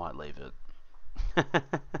might leave it.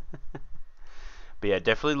 But yeah, it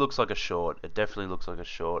definitely looks like a short. It definitely looks like a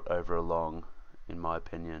short over a long, in my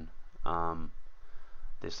opinion.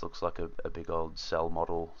 This looks like a big old sell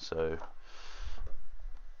model. So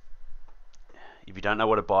if you don't know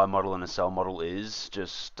what a buy model and a sell model is,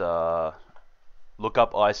 just look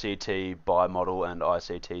up ICT buy model and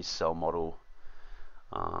ICT sell model,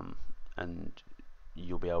 and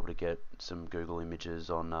you'll be able to get some Google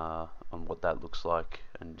images on what that looks like,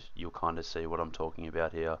 and you'll kind of see what I'm talking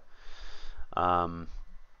about here. I'm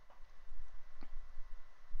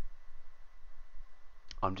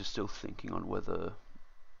just still thinking on whether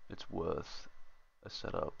it's worth a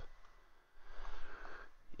setup.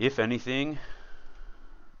 If anything,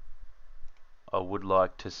 I would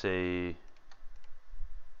like to see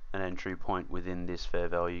an entry point within this fair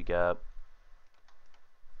value gap,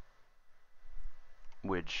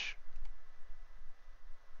 which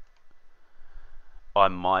I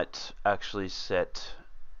might actually set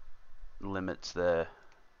limits there.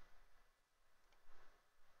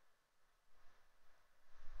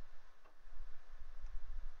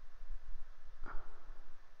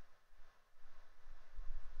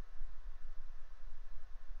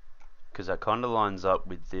 Because that kind of lines up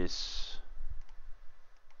with this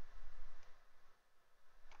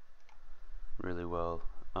really well.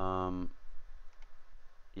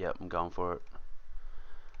 Yeah, I'm going for it.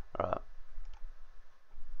 Alright.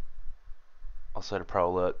 I'll set a pro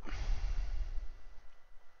alert.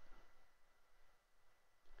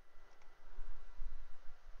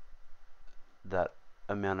 That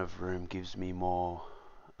amount of room gives me more.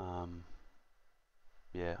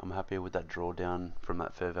 Yeah, I'm happy with that drawdown from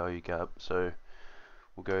that fair value gap. So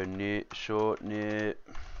we'll go near short near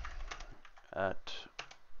at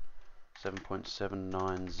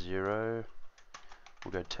 7.790.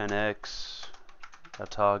 We'll go 10x. Our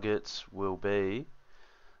targets will be,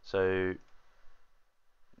 so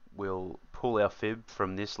we'll pull our fib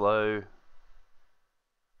from this low,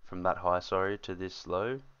 from that high, sorry, to this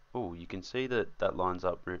low. Oh, you can see that that lines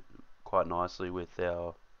up quite nicely with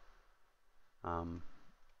our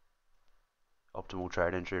optimal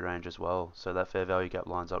trade entry range as well. So that fair value gap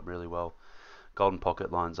lines up really well. Golden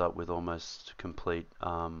pocket lines up with almost complete.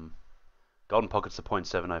 Golden pocket's the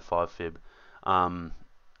 0.705 fib.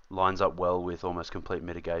 Lines up well with almost complete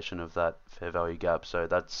mitigation of that fair value gap. So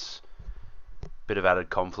that's a bit of added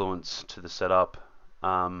confluence to the setup.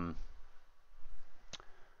 So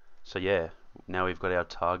yeah, now we've got our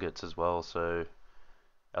targets as well. So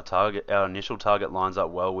our initial target lines up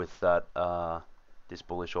well with that this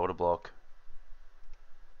bullish order block.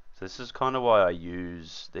 So this is kind of why I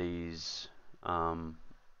use these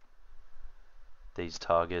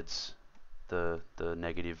targets, the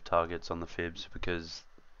negative targets on the fibs, because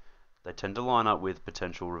they tend to line up with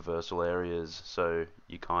potential reversal areas. So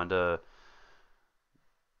you kind of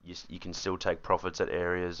you can still take profits at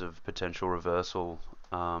areas of potential reversal,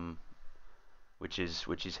 which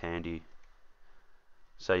is handy.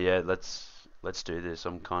 So yeah, let's do this.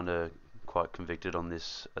 I'm kind of quite convicted on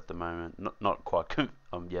this at the moment. Not quite.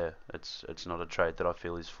 Yeah, it's not a trade that I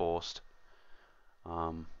feel is forced.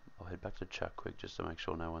 I'll head back to chat quick just to make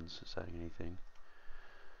sure no one's saying anything.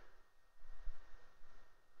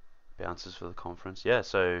 Bounces for the conference. Yeah,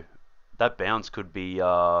 so that bounce could be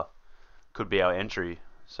our entry.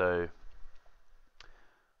 So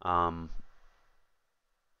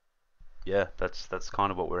yeah, that's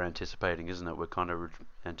kind of what we're anticipating, isn't it? We're kind of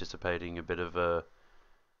anticipating a bit of a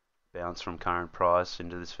bounce from current price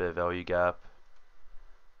into this fair value gap,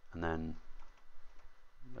 and then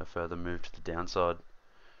a further move to the downside.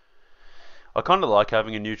 I kind of like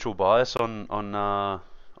having a neutral bias on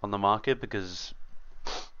the market, because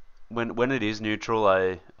when it is neutral,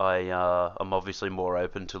 I'm obviously more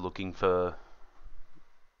open to looking for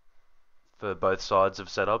both sides of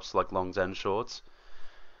setups, like longs and shorts.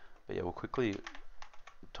 But yeah, we'll quickly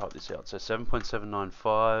type this out. So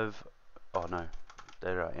 7.795. Oh no,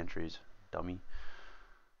 there are entries, dummy.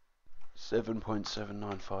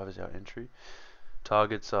 7.795 is our entry.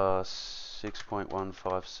 Targets are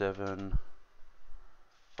 6.157,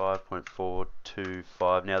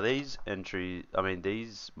 5.425. Now these entries, I mean,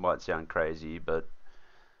 these might sound crazy, but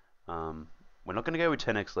we're not going to go with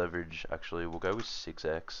 10x leverage. Actually, we'll go with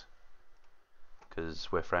 6x, because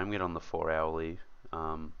we're framing it on the 4-hourly.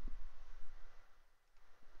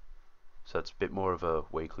 So it's a bit more of a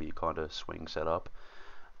weekly kind of swing setup.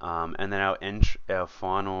 And then our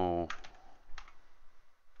final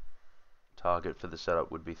target for the setup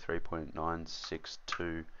would be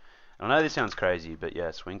 3.962. I know this sounds crazy, but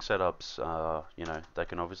yeah, swing setups, you know, they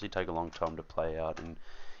can obviously take a long time to play out. And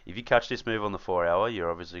if you catch this move on the 4-hour, you're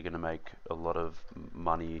obviously going to make a lot of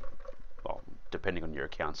money, well, depending on your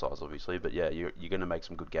account size, obviously. But yeah, you're going to make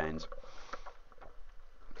some good gains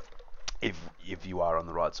if you are on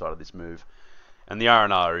the right side of this move. And the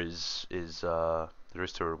R&R is the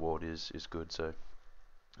risk to reward is good, so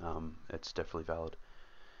it's definitely valid.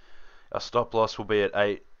 Our stop loss will be at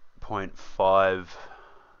 8.5.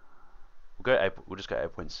 We'll just go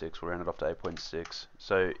 8.6. We'll round it off to 8.6.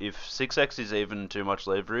 So if 6x is even too much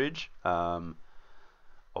leverage,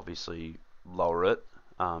 obviously lower it.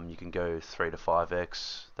 You can go 3 to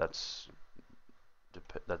 5x. That's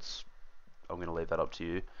I'm going to leave that up to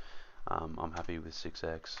you. I'm happy with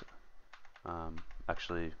 6x.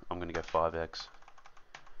 Actually, I'm going to go 5x.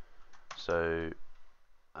 So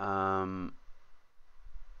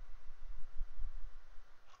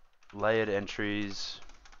layered entries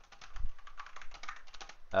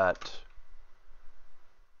at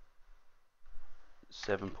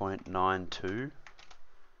 7.92.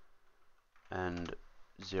 and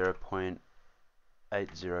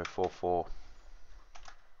 0.8044.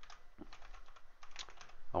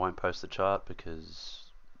 I won't post the chart because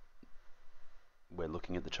we're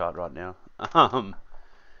looking at the chart right now.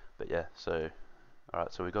 But yeah, so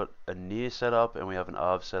alright, so we got a near setup and we have an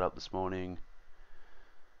ARV setup this morning.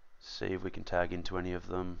 See if we can tag into any of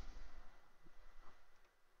them.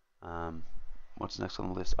 What's next on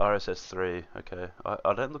the list? RSS3. Okay,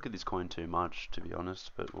 I don't look at this coin too much, to be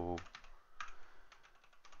honest, but we'll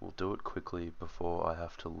do it quickly before I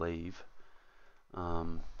have to leave.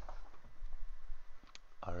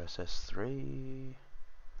 RSS3.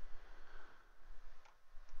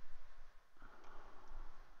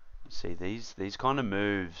 See these kind of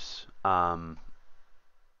moves. I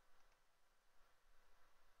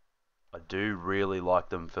do really like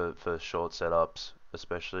them for short setups,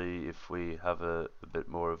 especially if we have a bit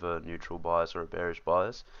more of a neutral bias or a bearish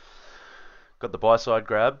bias. Got the buy side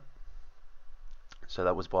grab, so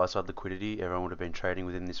that was buy side liquidity. Everyone would have been trading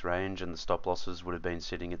within this range and the stop losses would have been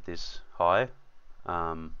sitting at this high.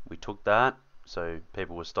 We took that, so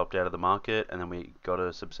people were stopped out of the market, and then we got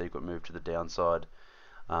a subsequent move to the downside.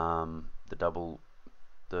 The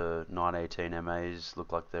 918 MAs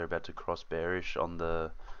look like they're about to cross bearish on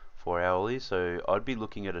the 4 hourly, so I'd be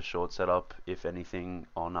looking at a short setup if anything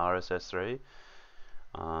on RSS3.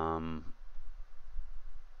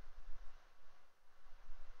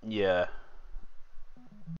 Yeah.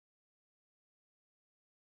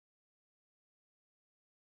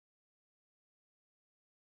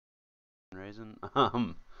 Reason.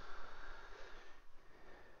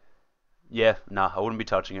 Yeah, nah, I wouldn't be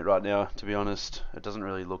touching it right now, to be honest. It doesn't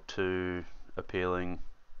really look too appealing,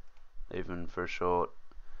 even for a short.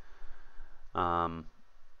 The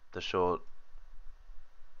short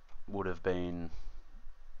would have been,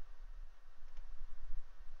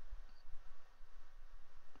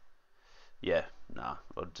 yeah, nah,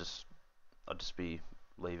 I'd just be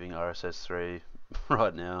leaving RSS3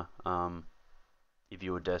 right now. If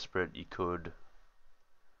you were desperate, you could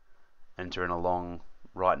enter in a long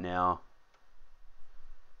right now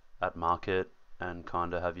at market and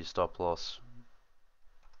kind of have your stop loss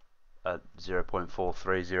at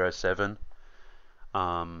 0.4307.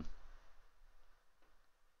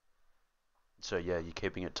 So yeah, you're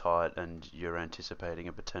keeping it tight and you're anticipating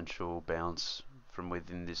a potential bounce from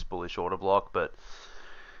within this bullish order block, but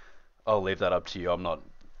I'll leave that up to you. I'm not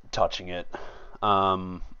touching it.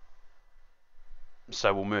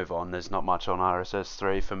 So we'll move on. There's not much on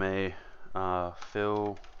RSS3 for me.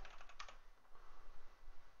 Phil.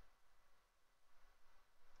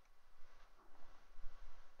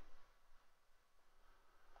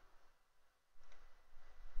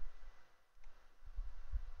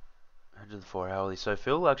 Head to the 4 hourly. So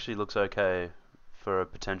Phil actually looks okay for a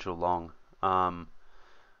potential long.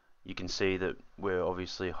 You can see that we're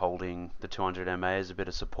obviously holding the 200 MA as a bit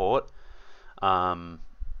of support.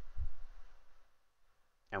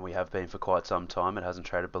 And we have been for quite some time. It hasn't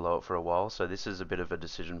traded below it for a while. So this is a bit of a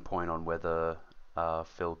decision point on whether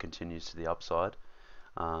Phil continues to the upside.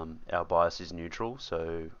 Our bias is neutral,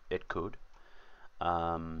 so it could.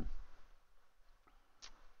 Alright,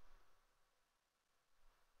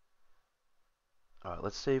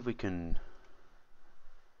 let's see if we can...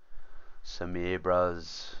 Samir,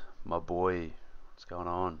 bros, my boy, what's going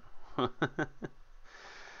on?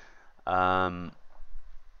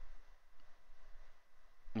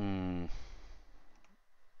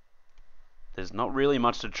 There's not really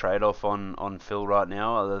much to trade off on Phil right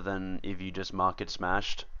now, other than if you just market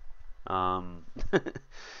smashed. And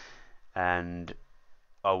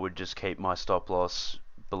I would just keep my stop loss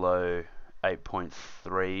below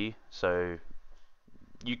 8.3. So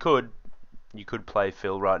you could play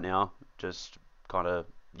Phil right now, just kind of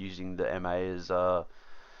using the MA as the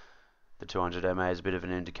 200 MA as a bit of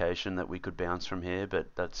an indication that we could bounce from here,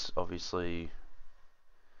 but that's obviously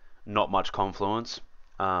not much confluence,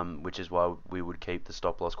 which is why we would keep the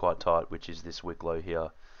stop loss quite tight, which is this wick low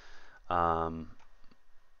here.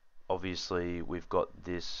 Obviously we've got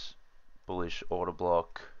this bullish order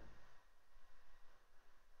block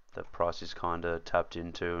that price is kind of tapped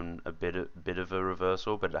into, and a bit of a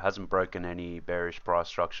reversal, but it hasn't broken any bearish price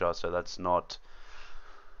structure, so that's not...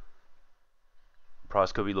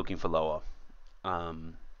 Price could be looking for lower. I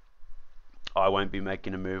won't be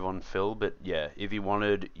making a move on Phil, but yeah, if you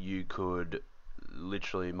wanted, you could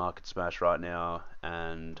literally market smash right now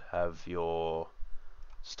and have your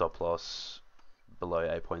stop loss below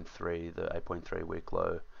 8.3, the 8.3 week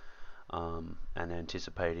low, and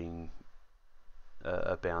anticipating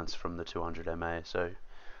a bounce from the 200 MA. So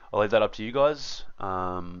I'll leave that up to you guys.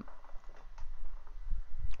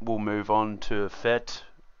 We'll move on to FET.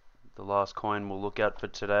 the last coin we'll look at for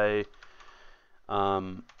today.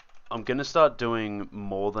 I'm going to start doing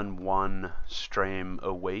more than one stream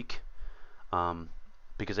a week.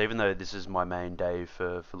 Because even though this is my main day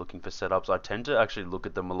for looking for setups, I tend to actually look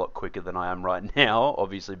at them a lot quicker than I am right now,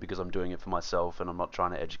 obviously because I'm doing it for myself and I'm not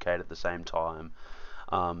trying to educate at the same time.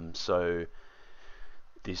 So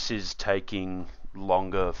this is taking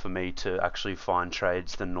longer for me to actually find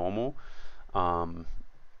trades than normal,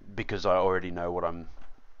 because I already know what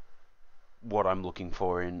I'm looking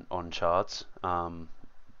for on charts.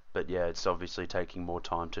 But yeah, it's obviously taking more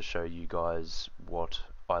time to show you guys what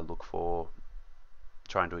I look for,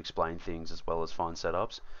 trying to explain things as well as find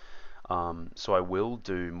setups. So I will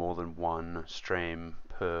do more than one stream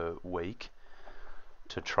per week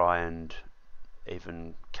to try and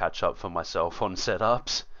even catch up for myself on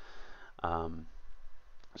setups.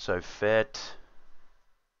 So FET,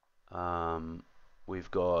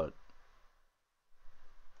 we've got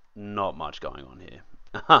not much going on here.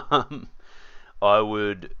 I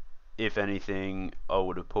would, if anything, I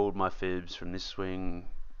would have pulled my fibs from this swing,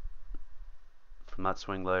 from that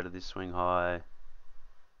swing low to this swing high.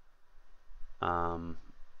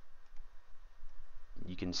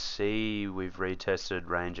 You can see we've retested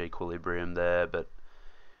range equilibrium there, but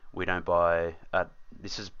we don't buy at,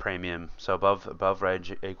 this is premium, so above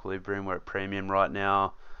range equilibrium, we're at premium right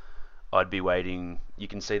now. I'd be waiting. You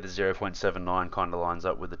can see the 0.79 kind of lines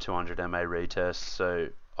up with the 200 MA retest, so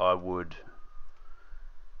I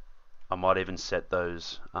might even set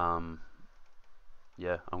those.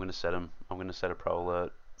 Yeah, I'm going to set them. I'm going to set a pro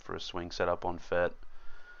alert for a swing setup on FET,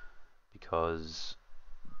 because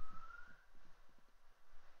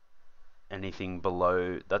anything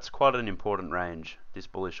below, that's quite an important range, this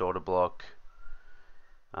bullish order block.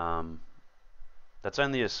 That's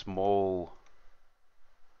only a small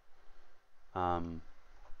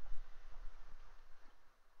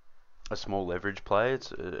leverage play.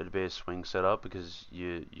 It'd be a swing setup because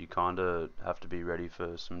you kind of have to be ready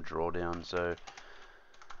for some drawdown. So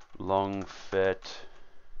long FET,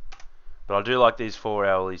 but I do like these 4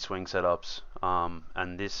 hourly swing setups.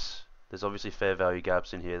 And there's obviously fair value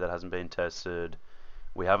gaps in here that hasn't been tested.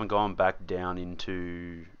 We haven't gone back down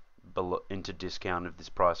into discount of this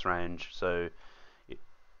price range. So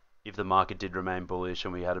if the market did remain bullish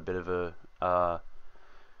and we had a bit of a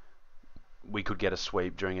we could get a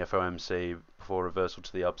sweep during FOMC before reversal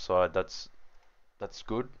to the upside. That's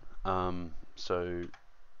good. So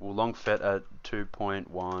we'll long FET at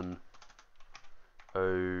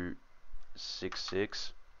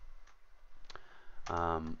 2.1066.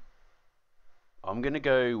 I'm gonna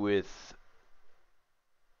go with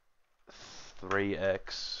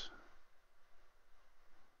 3x.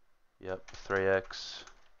 Yep, 3x.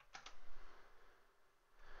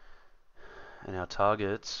 And our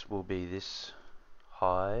targets will be this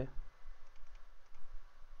high.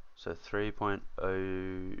 So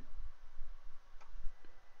 3.0236,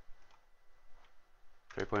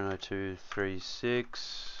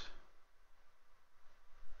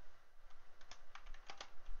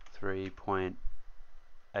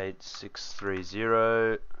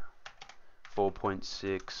 3.8630,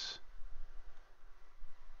 4.6,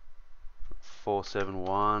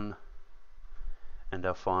 471, and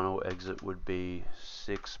our final exit would be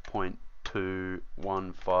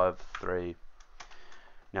 6.2153.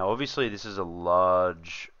 Now obviously this is a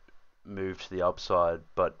large move to the upside,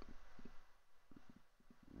 but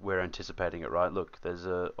we're anticipating it, right? Look, there's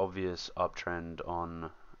a obvious uptrend on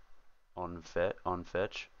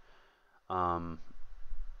fetch,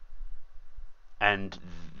 and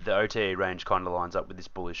the OTE range kind of lines up with this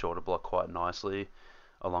bullish order block quite nicely,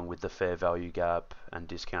 along with the fair value gap and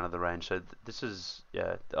discount of the range. So this is,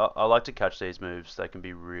 yeah, I like to catch these moves. They can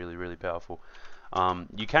be really, really powerful.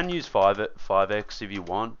 You can use 5x if you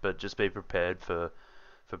want, but just be prepared for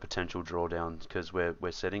potential drawdowns, because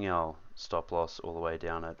we're setting our stop loss all the way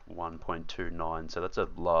down at 1.29. So that's a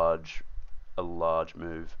large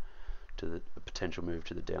move to a potential move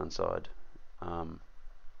to the downside.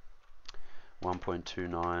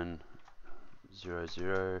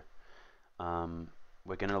 1.2900.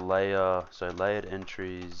 We're going to layered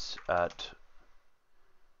entries at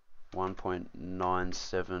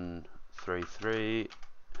 1.9733,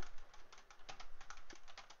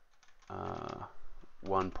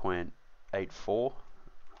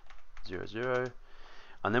 1.8400,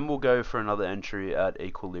 and then we'll go for another entry at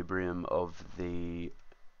equilibrium of the,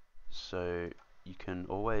 so you can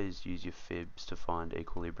always use your fibs to find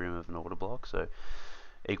equilibrium of an order block. So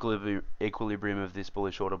equilibrium of this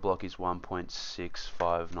bullish order block is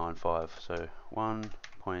 1.6595. So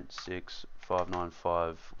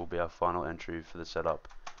 1.6595 will be our final entry for the setup.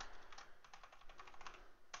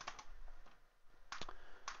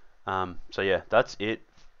 So yeah, that's it.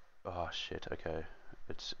 Oh shit. Okay,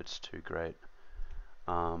 it's too great.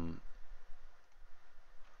 Um,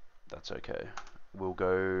 that's okay. We'll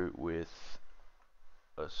go with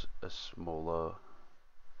a smaller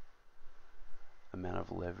amount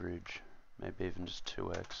of leverage, maybe even just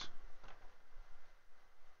 2x.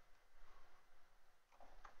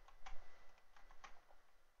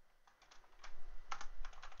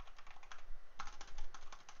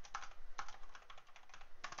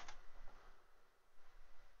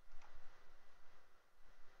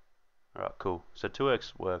 Alright, cool. So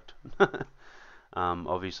 2x worked.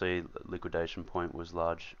 Obviously, liquidation point was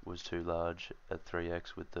too large at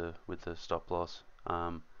 3x with the stop loss.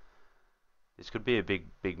 This could be a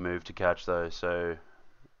big move to catch though, so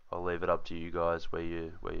I'll leave it up to you guys where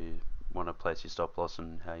you want to place your stop loss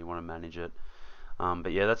and how you want to manage it.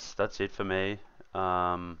 But yeah, that's it for me.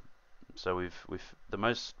 So we've the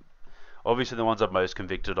most obviously the ones I'm most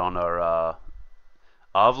convicted on are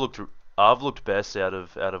I've looked I've looked best out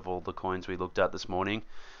of all the coins we looked at this morning.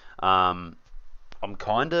 Um,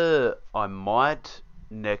 I might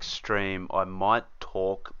next stream I might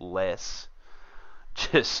talk less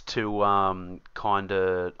just to I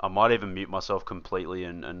might even mute myself completely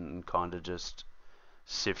and kind of just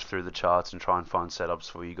sift through the charts and try and find setups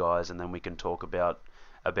for you guys, and then we can talk about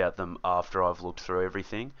them after I've looked through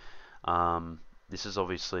everything. This is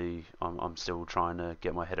obviously I'm still trying to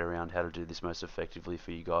get my head around how to do this most effectively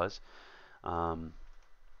for you guys. Um,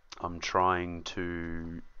 I'm trying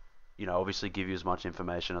to, obviously give you as much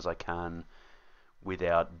information as I can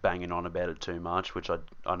without banging on about it too much, which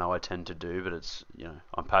I know I tend to do, but it's,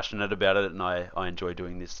 I'm passionate about it and I enjoy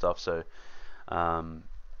doing this stuff. So, um,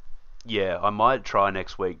 yeah, I might try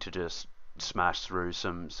next week to just smash through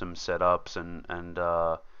some setups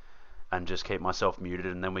and just keep myself muted,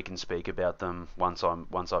 and then we can speak about them once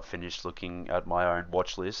I've finished looking at my own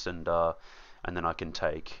watch list, and then I can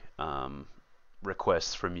take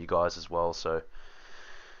requests from you guys as well. So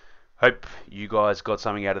hope you guys got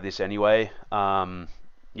something out of this anyway.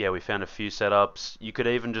 Yeah, we found a few setups. You could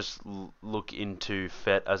even just look into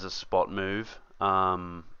FET as a spot move.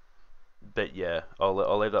 But yeah,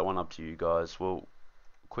 I'll leave that one up to you guys. We'll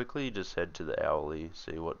quickly just head to the hourly,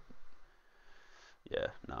 see what. Yeah,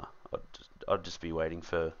 nah, I'd just be waiting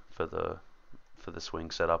for the swing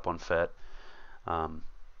setup on FET. Um,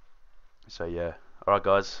 so yeah, all right,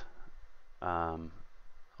 guys. Um,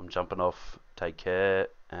 I'm jumping off. Take care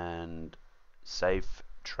and safe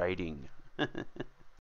trading.